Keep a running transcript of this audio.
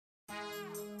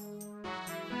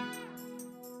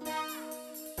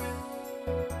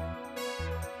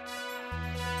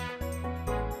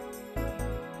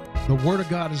The Word of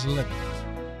God is living.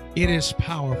 It is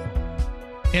powerful,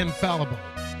 infallible,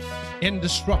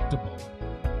 indestructible,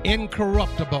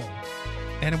 incorruptible,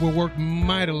 and it will work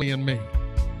mightily in me.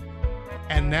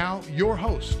 And now, your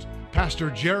host,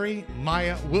 Pastor Jerry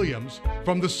Maya Williams,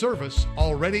 from the service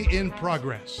already in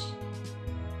progress.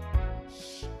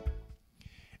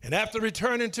 And after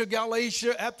returning to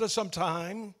Galatia after some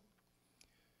time,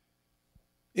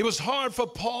 it was hard for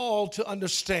Paul to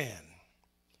understand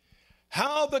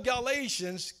how the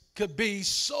Galatians could be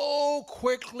so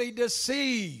quickly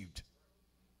deceived.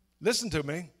 Listen to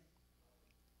me.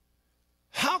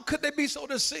 How could they be so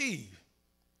deceived?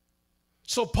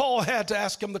 So Paul had to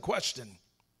ask him the question.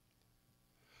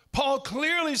 Paul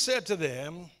clearly said to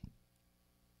them,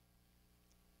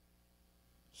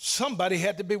 somebody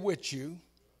had to bewitch you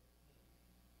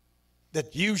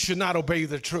that you should not obey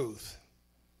the truth.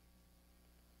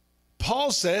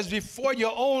 Paul says, before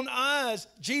your own eyes,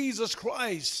 Jesus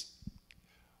Christ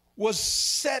was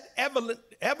set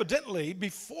evidently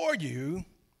before you,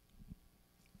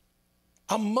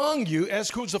 among you as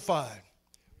crucified.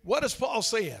 What is Paul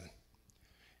saying?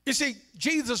 You see,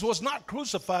 Jesus was not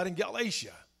crucified in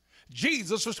Galatia.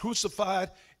 Jesus was crucified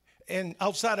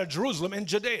outside of Jerusalem in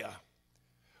Judea.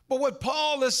 But what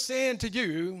Paul is saying to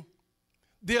you,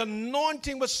 the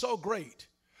anointing was so great.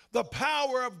 The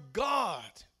power of God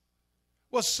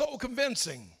was so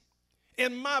convincing.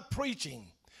 In my preaching,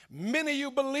 many of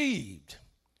you believed.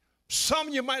 Some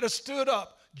of you might have stood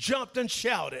up, jumped, and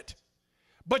shouted.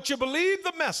 But you believed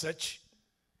the message,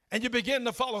 and you began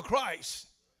to follow Christ.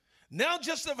 Now,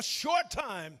 just in a short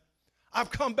time,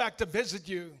 I've come back to visit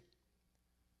you.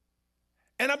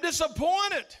 And I'm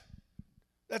disappointed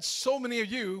that so many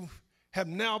of you have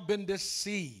now been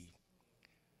deceived.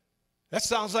 That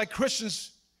sounds like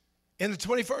Christians in the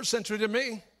 21st century to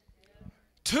me.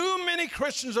 Too many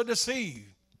Christians are deceived.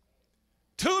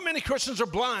 Too many Christians are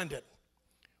blinded.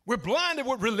 We're blinded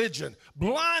with religion,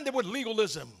 blinded with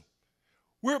legalism.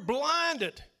 We're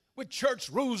blinded with church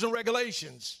rules and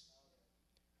regulations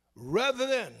rather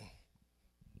than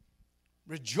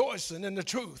rejoicing in the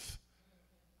truth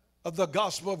of the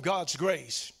gospel of God's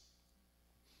grace.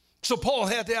 So Paul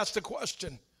had to ask the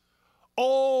question,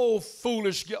 "O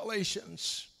foolish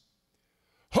Galatians,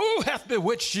 who hath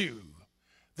bewitched you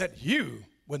that you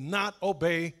would not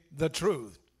obey the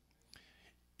truth?"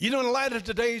 You know, in light of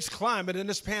today's climate in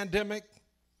this pandemic,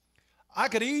 I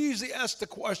could easily ask the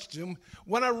question,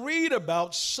 when I read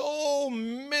about so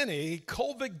many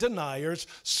COVID deniers,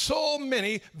 so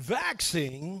many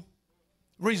vaccine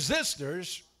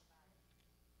resistors,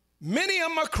 many of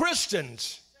them are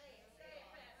Christians.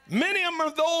 Many of them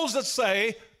are those that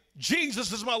say,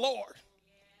 Jesus is my Lord.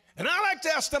 And I like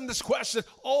to ask them this question,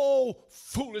 "Oh,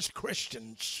 foolish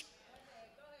Christians,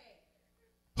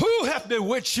 who hath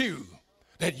bewitched you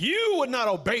that you would not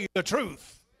obey the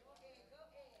truth?"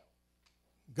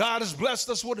 God has blessed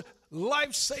us with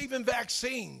life-saving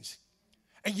vaccines.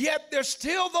 And yet there's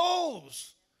still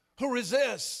those who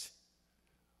resist.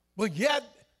 But yet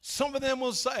some of them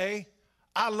will say,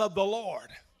 "I love the Lord.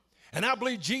 And I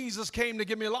believe Jesus came to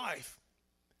give me life."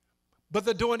 But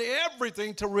they're doing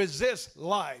everything to resist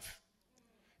life.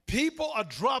 People are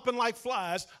dropping like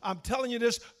flies. I'm telling you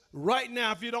this right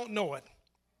now if you don't know it.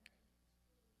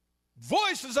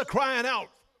 Voices are crying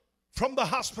out from the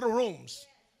hospital rooms,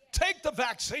 "Take the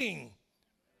vaccine.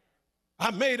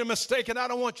 I made a mistake and I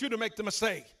don't want you to make the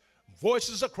mistake."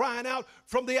 Voices are crying out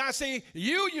from the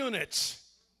ICU units,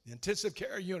 the intensive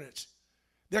care units.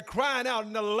 They're crying out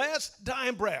in the last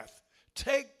dying breath,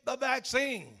 "Take the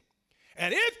vaccine."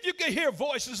 And if you can hear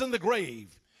voices in the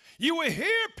grave, you will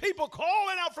hear people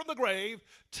calling out from the grave,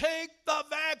 "Take the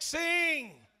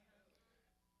vaccine."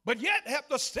 But yet have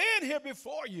to stand here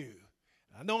before you.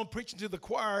 I know I'm preaching to the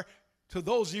choir, to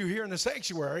those of you here in the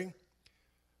sanctuary,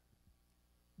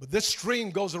 but this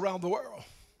stream goes around the world.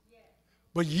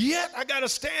 But yet I got to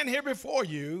stand here before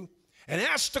you and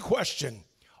ask the question,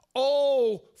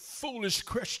 "Oh, foolish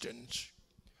Christians,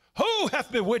 who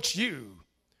hath bewitched you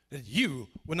that you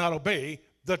will not obey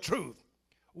the truth?"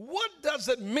 What does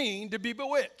it mean to be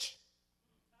bewitched?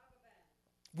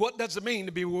 What does it mean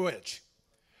to be bewitched?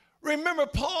 Remember,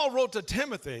 Paul wrote to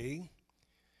Timothy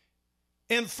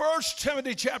in 1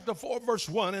 Timothy chapter 4, verse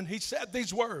 1, and he said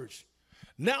these words,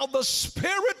 "Now the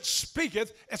Spirit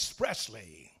speaketh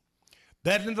expressly,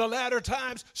 that in the latter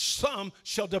times some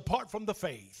shall depart from the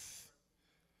faith,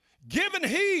 giving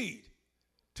heed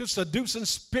to seducing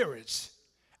spirits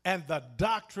and the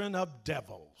doctrine of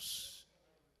devils."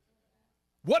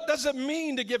 What does it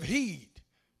mean to give heed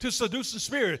to seducing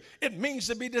spirits? It means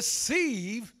to be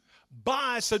deceived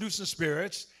by seducing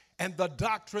spirits and the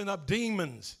doctrine of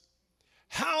demons.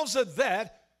 How's it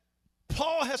that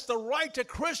Paul has to write to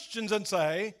Christians and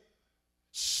say,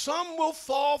 some will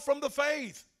fall from the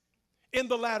faith in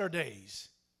the latter days?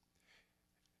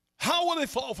 How will they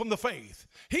fall from the faith?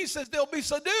 He says they'll be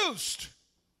seduced.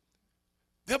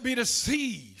 They'll be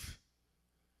deceived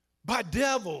by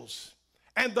devils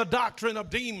and the doctrine of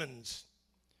demons.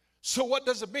 So what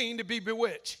does it mean to be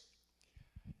bewitched?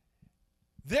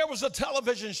 There was a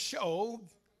television show,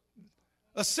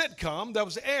 a sitcom that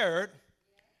was aired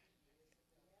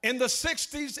in the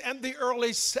 60s and the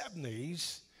early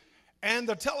 70s, and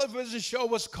the television show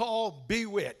was called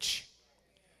Bewitched.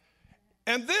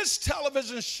 And this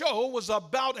television show was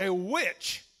about a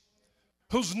witch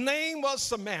whose name was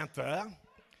Samantha,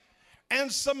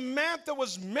 and Samantha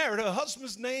was married. Her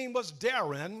husband's name was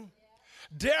Darren.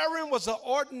 Darren was an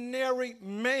ordinary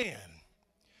man.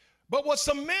 But what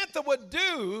Samantha would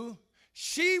do,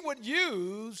 she would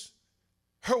use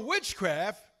her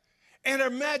witchcraft and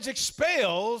her magic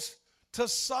spells to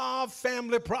solve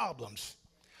family problems.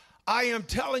 I am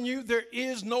telling you, there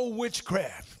is no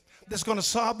witchcraft that's going to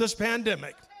solve this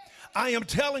pandemic. I am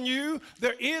telling you,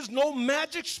 there is no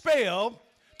magic spell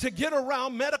to get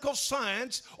around medical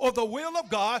science or the will of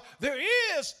God. There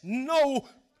is no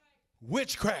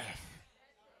witchcraft.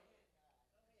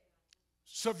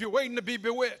 So if you're waiting to be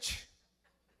bewitched,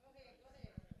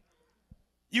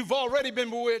 you've already been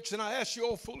bewitched. And I ask you,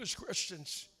 oh foolish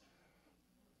Christians,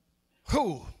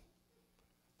 who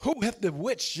have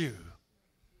bewitched you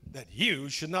that you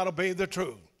should not obey the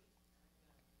truth?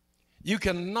 You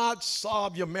cannot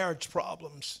solve your marriage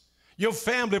problems, your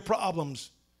family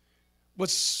problems with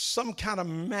some kind of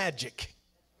magic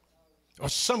or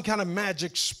some kind of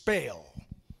magic spell.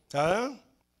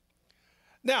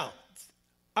 Now,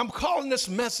 I'm calling this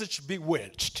message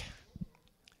Bewitched.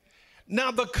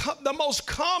 Now, the most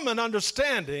common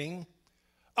understanding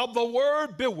of the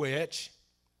word bewitched,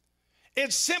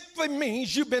 it simply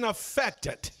means you've been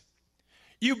affected.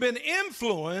 You've been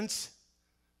influenced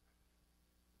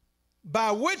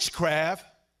by witchcraft.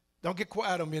 Don't get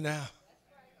quiet on me now.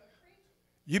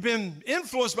 You've been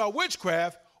influenced by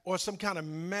witchcraft or some kind of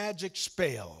magic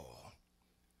spell.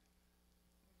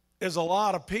 There's a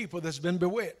lot of people that's been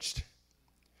bewitched.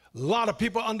 A lot of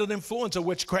people under the influence of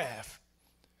witchcraft.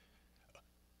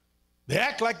 They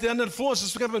act like they're under the influence of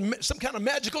some kind of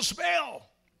magical spell.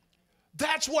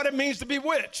 That's what it means to be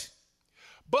bewitched.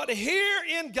 But here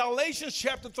in Galatians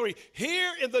chapter 3,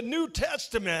 here in the New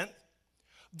Testament,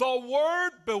 the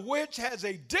word bewitched has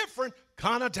a different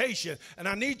connotation. And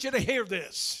I need you to hear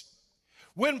this.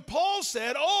 When Paul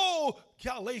said, oh,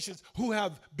 Galatians, who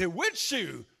have bewitched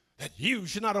you, that you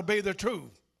should not obey the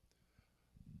truth,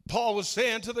 Paul was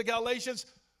saying to the Galatians,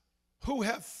 who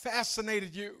have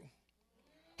fascinated you,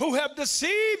 who have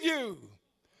deceived you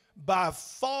by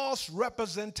false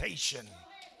representation.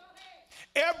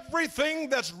 Everything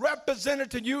that's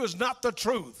represented to you is not the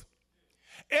truth.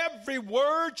 Every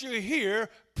word you hear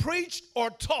preached or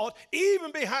taught,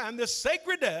 even behind this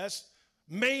sacred desk,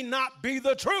 may not be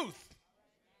the truth.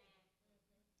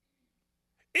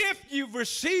 If you've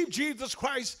received Jesus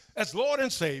Christ as Lord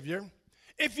and Savior,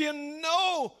 if you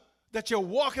know that you're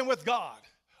walking with God,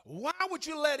 why would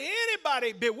you let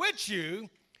anybody bewitch you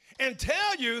and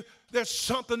tell you there's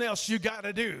something else you got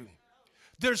to do?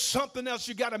 There's something else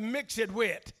you got to mix it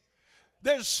with.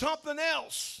 There's something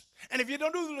else. And if you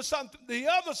don't do the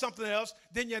other something else,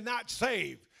 then you're not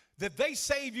saved. Did they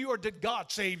save you or did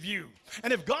God save you?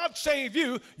 And if God saved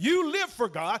you, you live for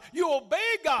God, you obey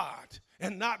God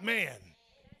and not man.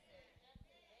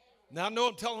 Now I know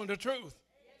I'm telling the truth.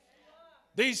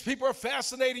 These people are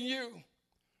fascinating you.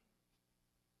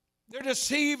 They're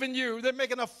deceiving you. They're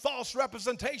making a false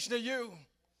representation of you.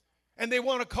 And they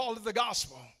want to call it the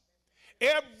gospel.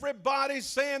 Everybody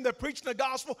saying they're preaching the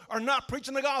gospel are not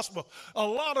preaching the gospel. A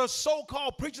lot of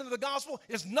so-called preaching of the gospel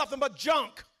is nothing but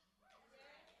junk.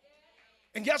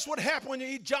 And guess what happens when you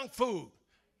eat junk food?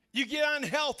 You get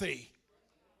unhealthy.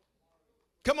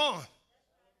 Come on.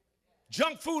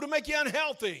 Junk food will make you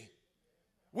unhealthy.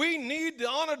 We need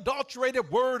the unadulterated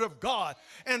word of God.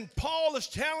 And Paul is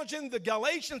challenging the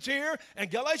Galatians here in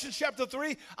Galatians chapter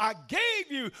 3. I gave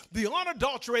you the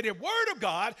unadulterated word of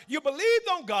God. You believed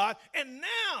on God. And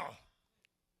now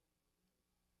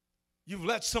you've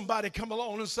let somebody come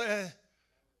along and say,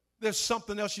 there's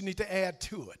something else you need to add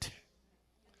to it.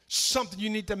 Something you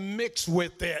need to mix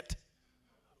with it.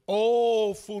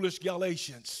 Oh, foolish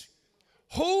Galatians,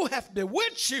 who hath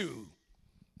bewitched you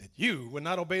that you would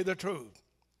not obey the truth?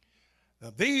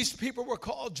 Now, these people were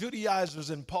called Judaizers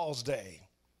in Paul's day.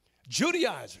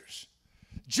 Judaizers.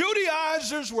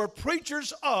 Judaizers were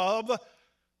preachers of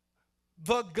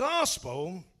the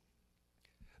gospel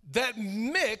that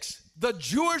mix the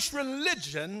Jewish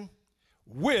religion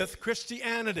with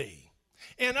Christianity.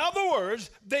 In other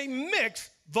words, they mix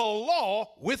the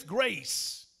law with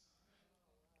grace.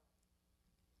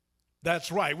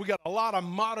 That's right. We got a lot of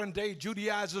modern day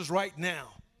Judaizers right now.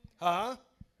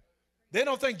 They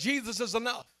don't think Jesus is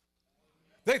enough.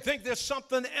 They think there's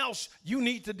something else you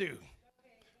need to do.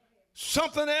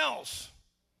 Something else.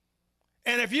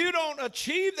 And if you don't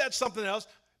achieve that something else,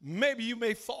 maybe you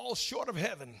may fall short of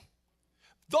heaven.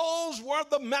 Those were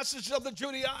the message of the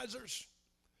Judaizers.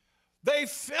 They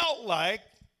felt like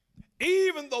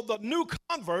even though the new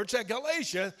converts at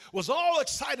Galatia was all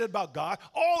excited about God,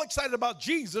 all excited about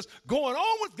Jesus, going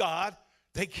on with God,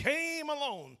 they came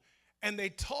alone and they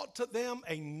taught to them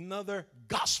another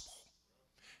gospel.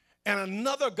 And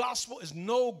another gospel is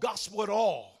no gospel at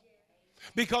all,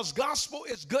 because gospel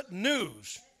is good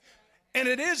news. And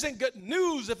it isn't good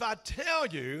news if I tell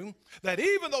you that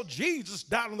even though Jesus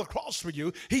died on the cross for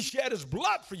you, he shed his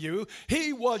blood for you,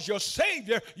 he was your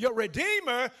Savior, your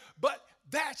Redeemer, but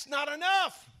that's not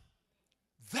enough.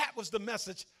 That was the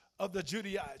message of the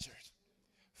Judaizers.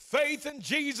 Faith in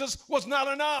Jesus was not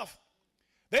enough.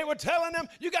 They were telling them,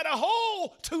 you got to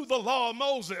hold to the law of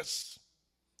Moses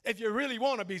if you really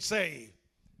want to be saved.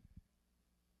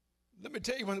 Let me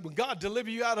tell you, when God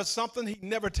delivers you out of something, he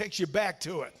never takes you back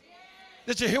to it.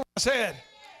 Did you hear what I said?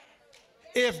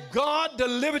 If God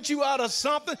delivered you out of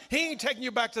something, he ain't taking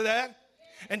you back to that.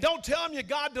 And don't tell me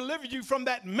God delivered you from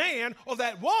that man or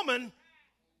that woman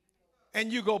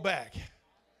and you go back.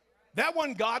 That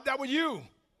wasn't God, that was you.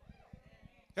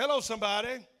 Hello,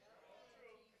 somebody.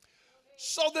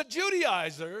 So the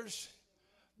Judaizers,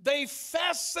 they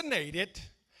fascinated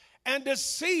and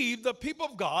deceived the people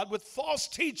of God with false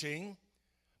teaching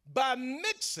by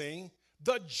mixing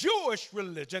the Jewish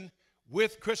religion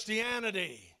with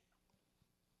Christianity.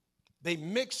 They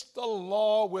mixed the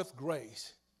law with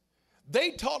grace.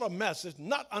 They taught a message,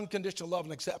 not unconditional love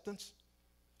and acceptance.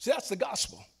 See, that's the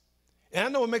gospel. And I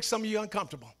know it makes some of you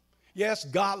uncomfortable. Yes,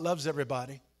 God loves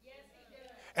everybody. Yes, he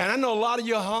does. And I know a lot of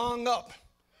you hung up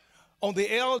on the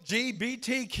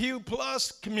LGBTQ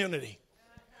plus community.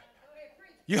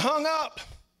 You hung up.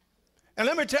 And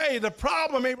let me tell you, the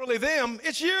problem ain't really them,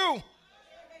 it's you.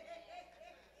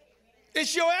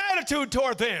 It's your attitude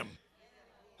toward them.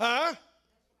 I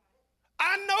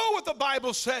know what the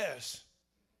Bible says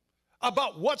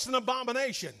about what's an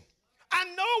abomination. I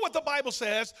know what the Bible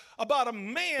says about a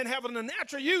man having a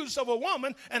natural use of a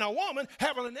woman and a woman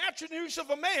having a natural use of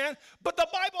a man, but the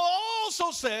Bible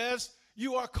also says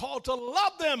you are called to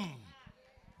love them.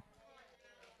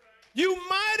 You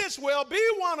might as well be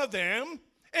one of them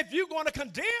if you're going to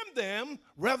condemn them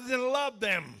rather than love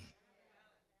them.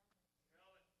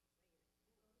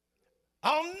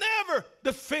 I'll never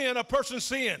defend a person's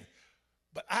sin,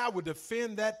 but I would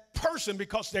defend that person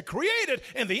because they're created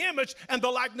in the image and the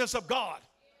likeness of God.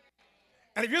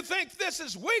 And if you think this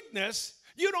is weakness,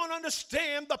 you don't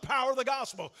understand the power of the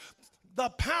gospel. The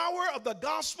power of the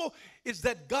gospel is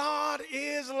that God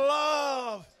is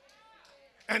love.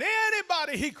 And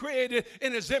anybody he created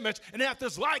in his image and after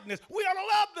his likeness, we ought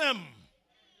to love them.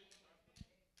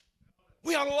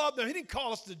 We ought to love them. He didn't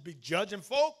call us to be judging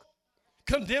folk,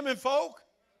 condemning folk.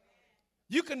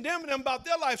 You condemn them about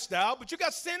their lifestyle, but you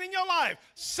got sin in your life.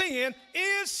 Sin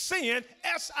is sin,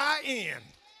 S-I-N.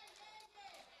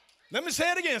 Let me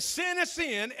say it again. Sin is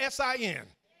sin, S-I-N.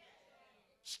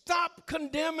 Stop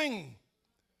condemning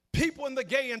people in the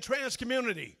gay and trans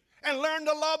community and learn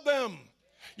to love them.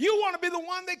 You want to be the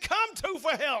one they come to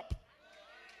for help.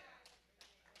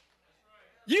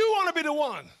 You want to be the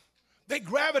one they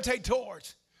gravitate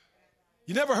towards.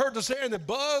 You never heard the saying that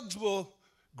bugs will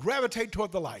gravitate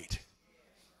toward the light.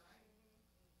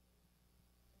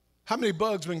 How many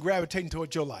bugs been gravitating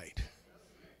toward your light?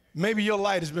 Maybe your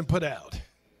light has been put out.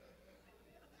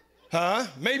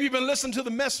 Maybe you've been listening to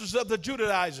the message of the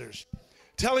Judaizers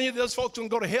telling you those folks are going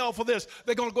to go to hell for this,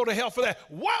 they're going to go to hell for that.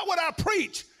 Why would I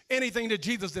preach anything that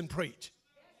Jesus didn't preach?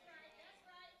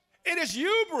 It is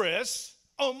hubris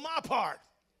on my part.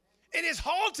 It is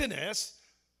haughtiness,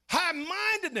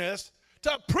 high-mindedness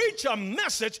to preach a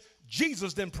message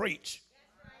Jesus didn't preach.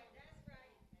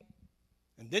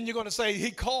 And then you're going to say,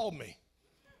 he called me.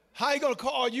 How are you going to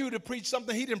call you to preach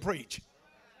something he didn't preach?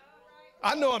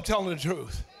 I know I'm telling the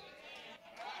truth.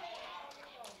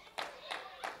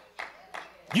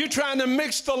 You're trying to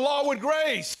mix the law with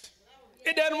grace.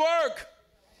 It doesn't work.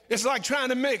 It's like trying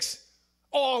to mix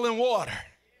oil and water.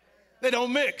 They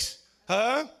don't mix.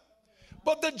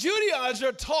 But the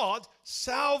Judaizers taught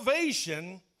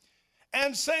salvation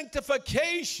and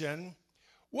sanctification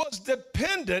was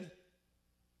dependent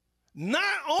not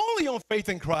only on faith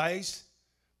in Christ,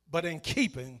 but in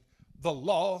keeping the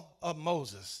law of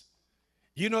Moses.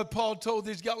 You know what Paul told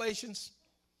these Galatians?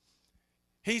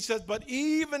 He says, but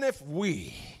even if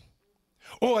we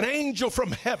or an angel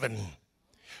from heaven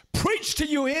preach to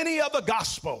you any other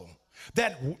gospel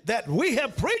that we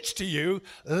have preached to you,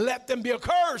 let them be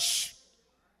accursed.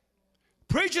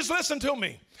 Preachers, listen to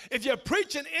me. If you're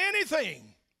preaching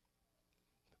anything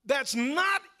that's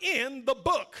not in the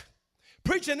book,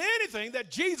 preaching anything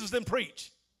that Jesus didn't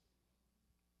preach,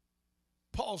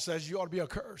 Paul says you ought to be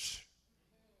accursed.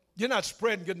 You're not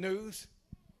spreading good news.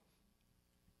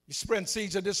 You're spreading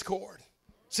seeds of discord,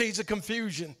 seeds of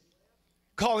confusion,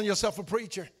 calling yourself a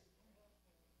preacher.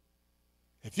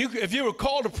 If you were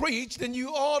called to preach, then you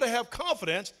ought to have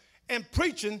confidence in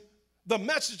preaching the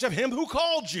message of him who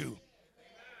called you.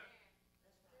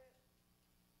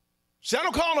 See, I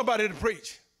don't call nobody to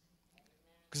preach,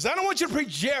 because I don't want you to preach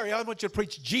Jerry. I want you to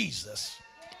preach Jesus.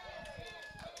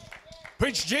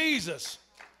 Preach Jesus.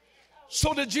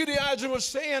 So the Judaizer was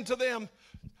saying to them,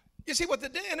 you see what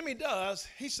the enemy does,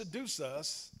 he seduces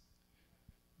us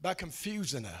by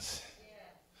confusing us,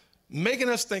 making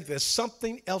us think there's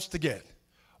something else to get.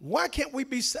 Why can't we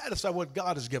be satisfied with what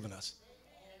God has given us?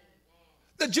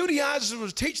 The Judaizers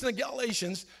was teaching the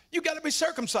Galatians, you got to be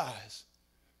circumcised.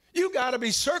 You got to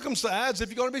be circumcised if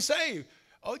you're going to be saved.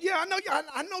 Oh, yeah,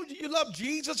 I know you love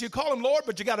Jesus. You call him Lord,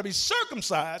 but you got to be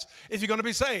circumcised if you're going to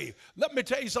be saved. Let me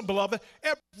tell you something, beloved.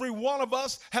 Every one of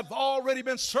us have already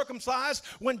been circumcised.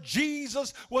 When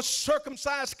Jesus was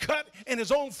circumcised, cut in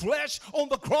his own flesh on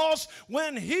the cross,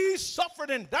 when he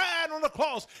suffered and died on the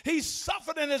cross, he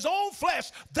suffered in his own flesh.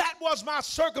 That was my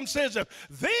circumcision.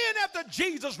 Then after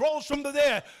Jesus rose from the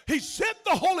dead, he sent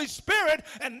the Holy Spirit,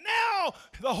 and now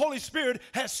the Holy Spirit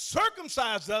has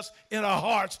circumcised us in our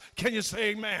hearts. Can you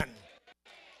say amen?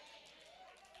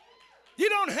 You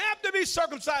don't have to be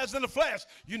circumcised in the flesh.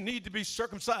 You need to be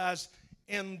circumcised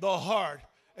in the heart.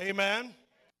 Amen.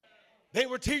 They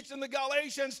were teaching the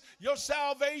Galatians, your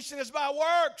salvation is by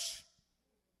works.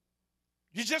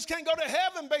 You just can't go to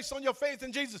heaven based on your faith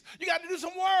in Jesus. You got to do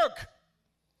some work.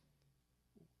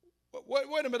 Wait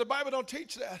a minute, the Bible don't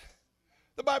teach that.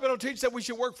 The Bible don't teach that we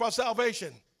should work for our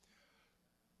salvation.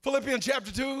 Philippians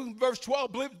chapter 2, verse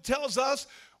 12 tells us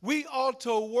we ought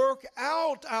to work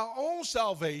out our own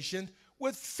salvation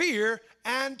with fear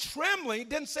and trembling. It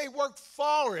didn't say work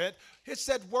for it. It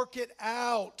said work it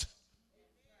out.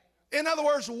 In other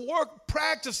words,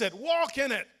 practice it, walk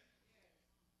in it.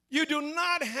 You do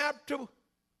not have to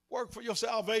work for your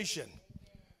salvation.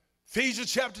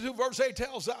 Ephesians chapter 2, verse 8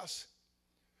 tells us,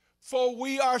 for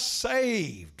we are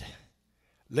saved.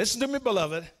 Listen to me,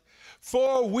 beloved.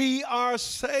 For we are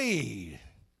saved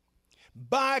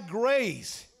by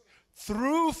grace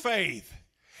through faith,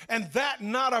 and that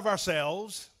not of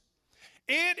ourselves.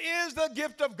 It is the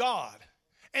gift of God,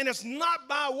 and it's not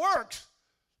by works,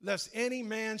 lest any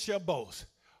man shall boast.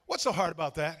 What's so hard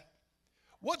about that?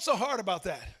 What's so hard about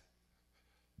that?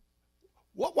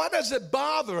 Why does it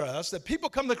bother us that people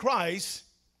come to Christ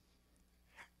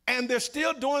and they're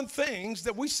still doing things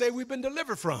that we say we've been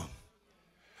delivered from?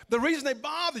 The reason they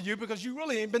bother you because you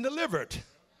really ain't been delivered.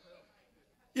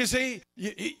 You see,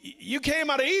 you came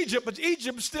out of Egypt, but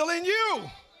Egypt's still in you.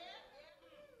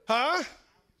 Huh?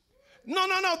 No.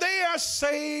 They are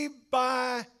saved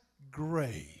by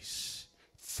grace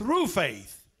through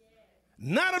faith,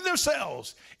 not of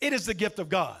themselves. It is the gift of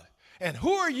God. And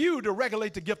who are you to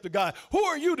regulate the gift of God? Who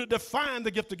are you to define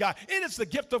the gift of God? It is the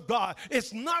gift of God.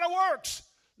 It's not a works,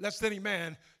 lest any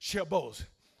man shall boast.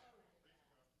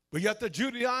 But yet the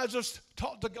Judaizers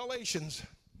taught the Galatians,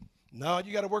 no,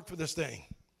 you got to work for this thing.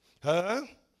 Huh?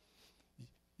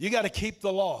 You got to keep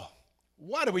the law.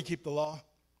 Why do we keep the law?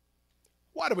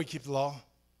 Why do we keep the law?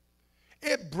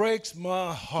 It breaks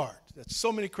my heart that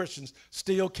so many Christians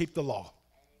still keep the law.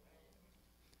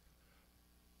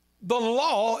 The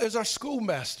law is our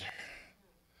schoolmaster.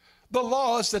 The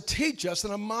law is to teach us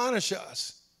and admonish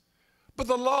us. But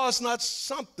the law is not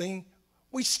something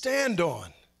we stand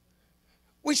on.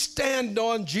 We stand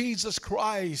on Jesus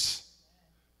Christ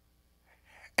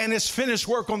and his finished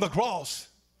work on the cross.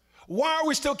 Why are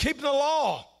we still keeping the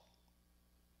law?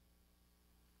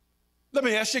 Let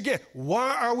me ask you again.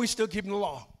 Why are we still keeping the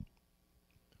law?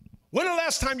 When the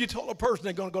last time you told a person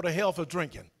they're going to go to hell for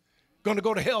drinking, going to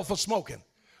go to hell for smoking,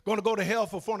 going to go to hell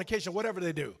for fornication, whatever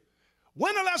they do?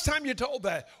 When the last time you told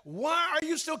that? Why are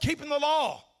you still keeping the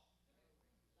law?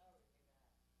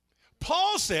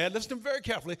 Paul said, listen to me very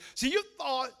carefully. See, you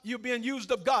thought you're being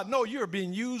used of God. No, you're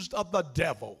being used of the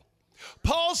devil.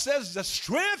 Paul says the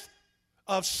strength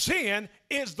of sin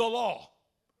is the law.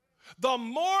 The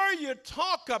more you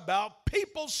talk about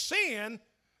people's sin,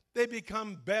 they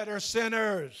become better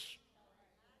sinners.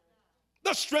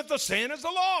 The strength of sin is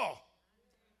the law.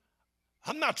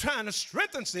 I'm not trying to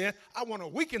strengthen sin. I want to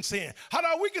weaken sin. How do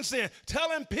I weaken sin?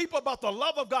 Telling people about the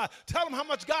love of God. Tell them how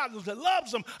much God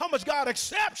loves them, how much God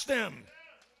accepts them,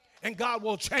 and God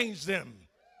will change them.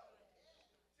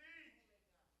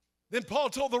 Then Paul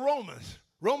told the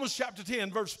Romans chapter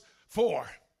 10, verse 4,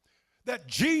 that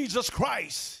Jesus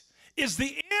Christ is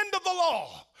the end of the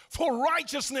law for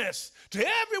righteousness to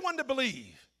everyone to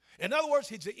believe. In other words,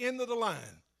 he's the end of the line.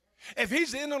 If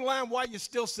he's the end of the line, why are you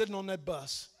still sitting on that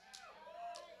bus?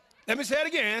 Let me say it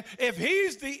again. If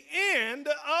he's the end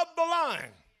of the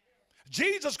line,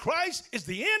 Jesus Christ is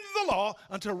the end of the law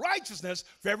unto righteousness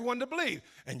for everyone to believe.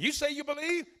 And you say you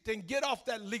believe, then get off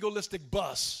that legalistic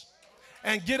bus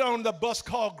and get on the bus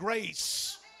called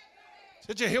grace.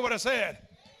 Did you hear what I said?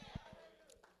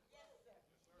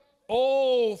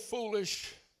 Oh,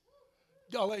 foolish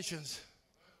Galatians,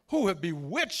 who have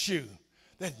bewitched you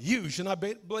that you should not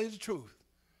believe the truth?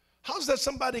 How's that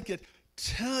somebody could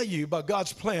tell you about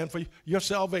God's plan for your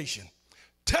salvation,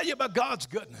 tell you about God's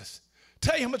goodness,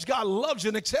 tell you how much God loves you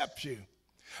and accepts you,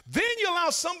 then you allow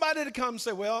somebody to come and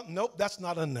say, well, nope, that's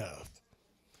not enough.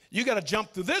 You got to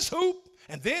jump through this hoop,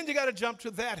 and then you got to jump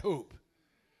to that hoop.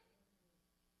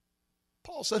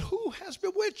 Paul said, who has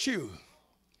bewitched you?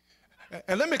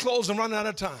 And let me close and run out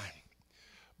of time.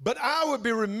 But I would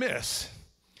be remiss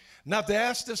not to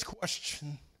ask this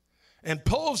question and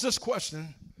pose this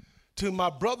question to my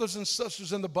brothers and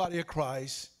sisters in the body of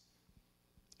Christ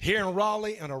here in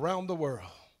Raleigh and around the world.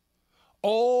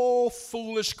 Oh,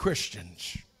 foolish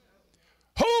Christians,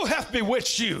 who hath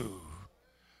bewitched you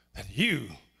that you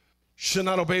should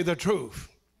not obey the truth?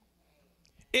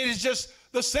 It is just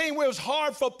the same way it was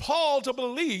hard for Paul to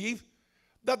believe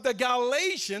that the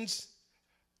Galatians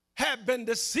had been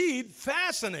deceived,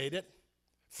 fascinated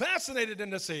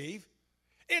and deceived.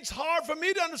 It's hard for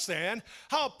me to understand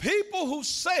how people who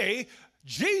say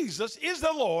Jesus is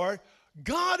the Lord,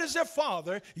 God is their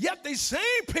Father, yet these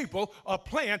same people are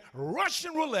playing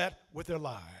Russian roulette with their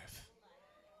lives.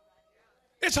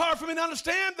 It's hard for me to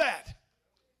understand that.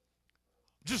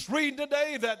 Just reading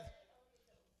today that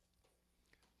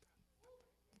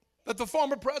the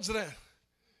former president,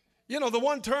 the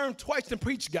one-term,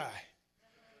 twice-impeached guy,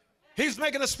 he's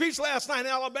making a speech last night in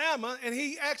Alabama, and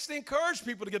he actually encouraged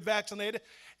people to get vaccinated,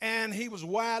 and he was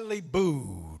widely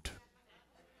booed.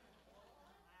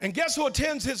 And guess who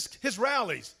attends his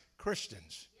rallies?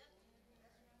 Christians.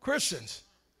 Christians.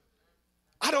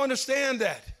 I don't understand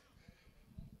that.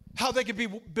 How they could be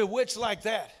bewitched like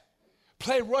that.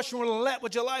 Play Russian roulette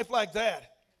with your life like that.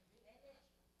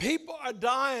 People are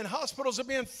dying. Hospitals are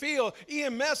being filled.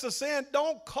 EMS is saying,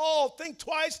 don't call. Think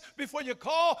twice before you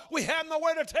call. We have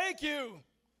nowhere to take you.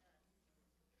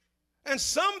 And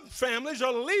some families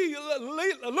are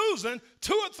losing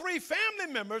 2 or 3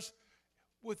 family members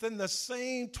within the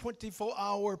same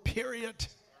 24-hour period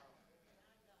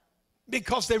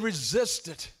because they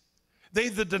resisted. They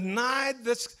either denied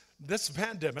this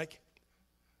pandemic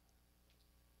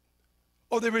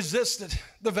or they resisted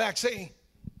the vaccine.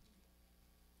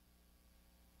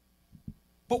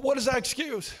 But what is our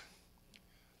excuse?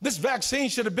 This vaccine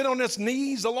should have been on its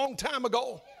knees a long time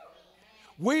ago.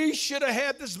 We should have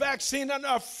had this vaccine under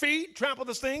our feet, trampled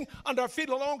this thing under our feet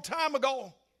a long time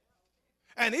ago.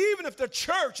 And even if the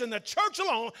church and the church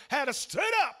alone had to stood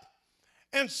up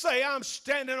and say, I'm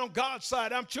standing on God's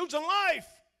side, I'm choosing life,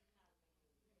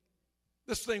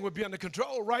 this thing would be under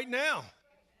control right now.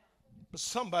 But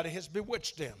somebody has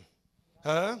bewitched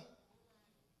them.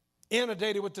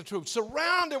 Inundated with the truth,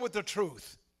 surrounded with the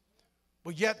truth.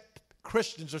 But yet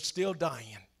Christians are still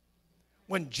dying.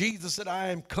 When Jesus said, I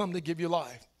am come to give you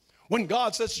life. When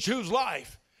God says, choose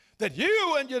life, that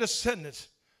you and your descendants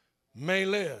may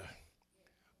live.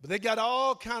 But they got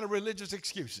all kind of religious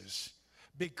excuses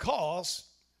because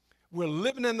we're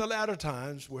living in the latter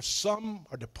times where some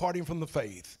are departing from the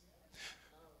faith,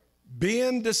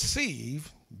 being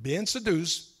deceived, being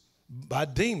seduced by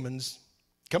demons.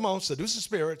 Come on, seducing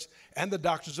spirits and the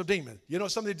doctrines of demons. You know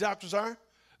what some of these doctrines are?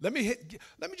 Let me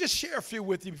just share a few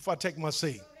with you before I take my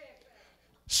seat.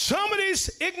 Some of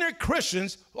these ignorant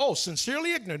Christians,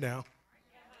 sincerely ignorant now,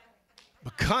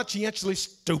 but conscientiously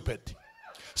stupid.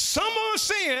 Some are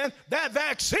saying that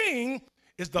vaccine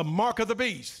is the mark of the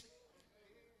beast.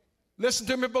 Listen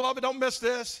to me, beloved, don't miss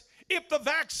this. If the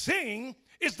vaccine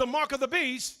is the mark of the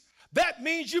beast, that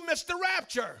means you missed the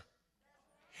rapture.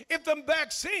 If the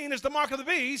vaccine is the mark of the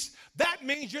beast, that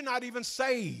means you're not even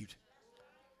saved.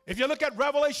 If you look at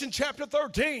Revelation chapter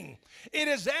 13, it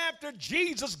is after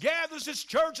Jesus gathers his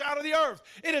church out of the earth.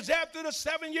 It is after the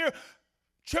 7-year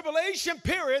tribulation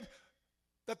period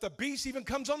that the beast even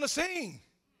comes on the scene.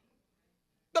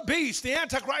 The beast, the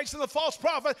Antichrist, and the false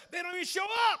prophet, they don't even show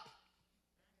up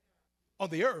on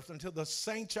the earth until the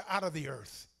saints are out of the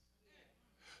earth.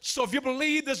 So if you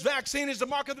believe this vaccine is the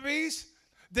mark of the beast,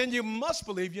 then you must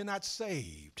believe you're not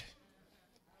saved.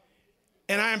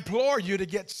 And I implore you to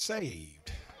get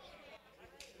saved.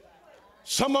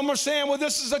 Some of them are saying, well,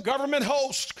 this is a government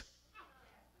hoax,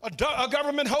 a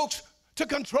government hoax to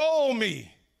control me.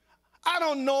 I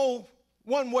don't know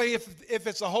one way if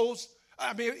it's a hoax.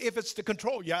 I mean, if it's to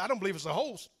control you, I don't believe it's a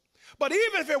hoax. But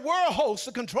even if it were a hoax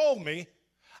to control me,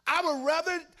 I would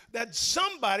rather that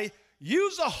somebody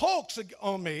use a hoax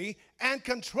on me and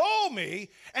control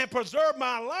me and preserve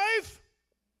my life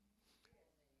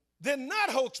than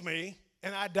not hoax me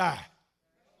and I die.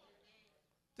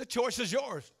 The choice is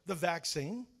yours, the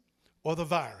vaccine or the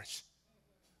virus.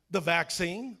 The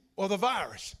vaccine or the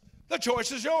virus. The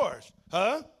choice is yours,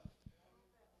 huh?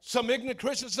 Some ignorant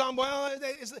Christians say, well,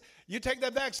 you take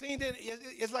that vaccine,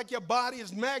 it's like your body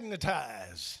is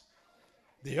magnetized.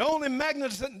 The only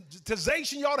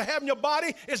magnetization you ought to have in your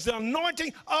body is the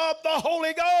anointing of the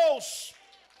Holy Ghost.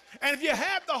 And if you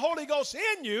have the Holy Ghost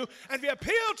in you, and if you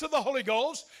appeal to the Holy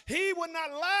Ghost, he would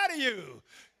not lie to you.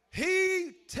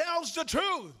 He tells the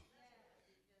truth.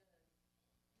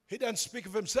 He doesn't speak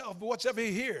of himself, but whatsoever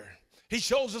he hears. He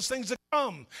shows us things to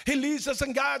come. He leads us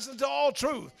and guides us into all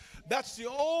truth. That's the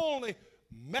only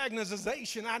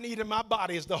magnetization I need in my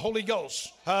body is the Holy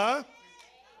Ghost. Huh?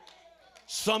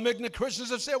 Some ignorant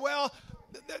Christians have said, well,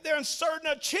 they're inserting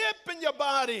a chip in your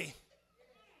body.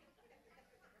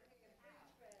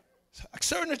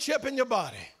 Inserting a chip in your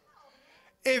body.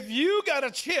 If you got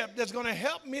a chip that's going to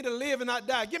help me to live and not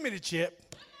die, give me the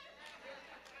chip.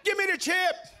 Give me the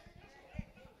chip.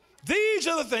 These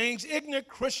are the things ignorant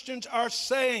Christians are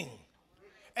saying.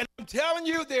 And I'm telling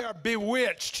you, they are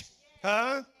bewitched.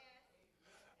 Huh?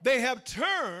 They have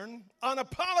turned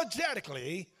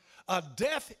unapologetically a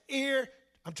deaf ear,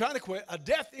 a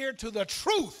deaf ear to the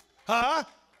truth, huh?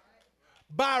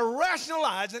 By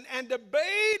rationalizing and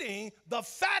debating the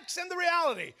facts and the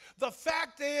reality. The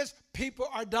fact is, people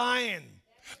are dying.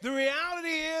 The reality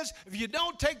is, if you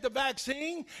don't take the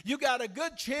vaccine, you got a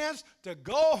good chance to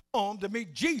go home to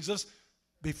meet Jesus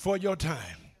before your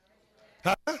time.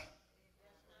 Huh?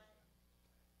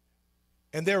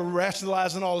 And they're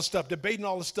rationalizing all this stuff, debating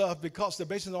all this stuff because they're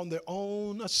basing it on their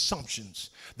own assumptions,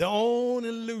 their own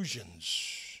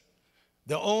illusions,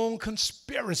 their own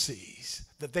conspiracies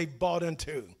that they bought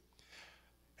into.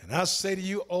 And I say to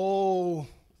you, oh,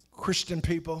 Christian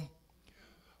people,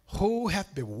 who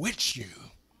hath bewitched you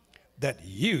that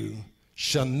you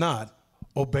shall not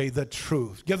obey the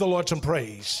truth? Give the Lord some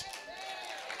praise.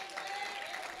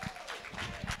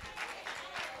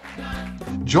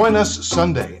 Join us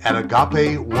Sunday at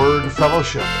Agape Word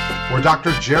Fellowship, where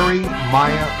Dr. Jerry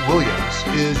Maya Williams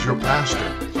is your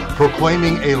pastor,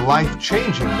 proclaiming a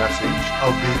life-changing message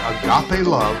of the agape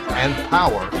love and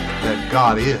power that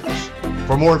God is.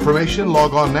 For more information,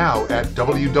 log on now at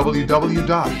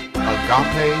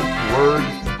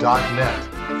www.agapeword.net,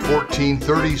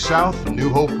 1430 South New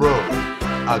Hope Road.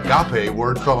 Agape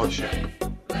Word Fellowship.